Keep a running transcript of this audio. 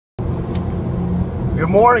Good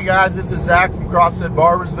morning, guys. This is Zach from CrossFit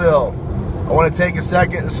Barboursville. I want to take a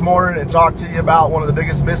second this morning and talk to you about one of the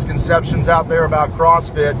biggest misconceptions out there about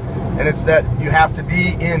CrossFit, and it's that you have to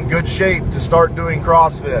be in good shape to start doing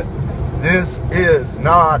CrossFit. This is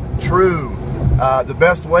not true. The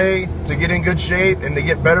best way to get in good shape and to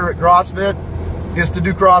get better at CrossFit is to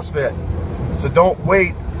do CrossFit. So don't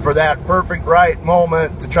wait for that perfect right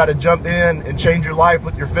moment to try to jump in and change your life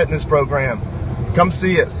with your fitness program. Come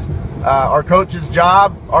see us. Our coach's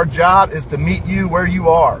job, our job is to meet you where you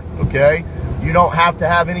are, okay? You don't have to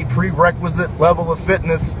have any prerequisite level of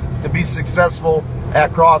fitness to be successful at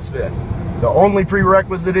CrossFit. The only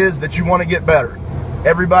prerequisite is that you want to get better.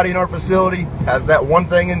 Everybody in our facility has that one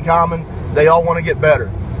thing in common. They all want to get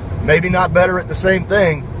better. Maybe not better at the same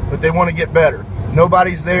thing, but they want to get better.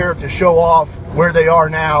 Nobody's there to show off where they are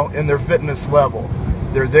now in their fitness level.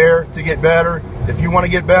 They're there to get better. If you want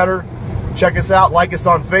to get better, check us out, like us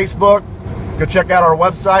on Facebook. Go check out our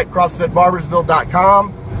website,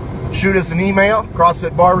 CrossFitBarboursville.com. Shoot us an email,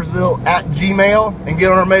 CrossFitBarboursville@gmail.com, and get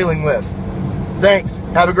on our mailing list. Thanks.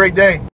 Have a great day.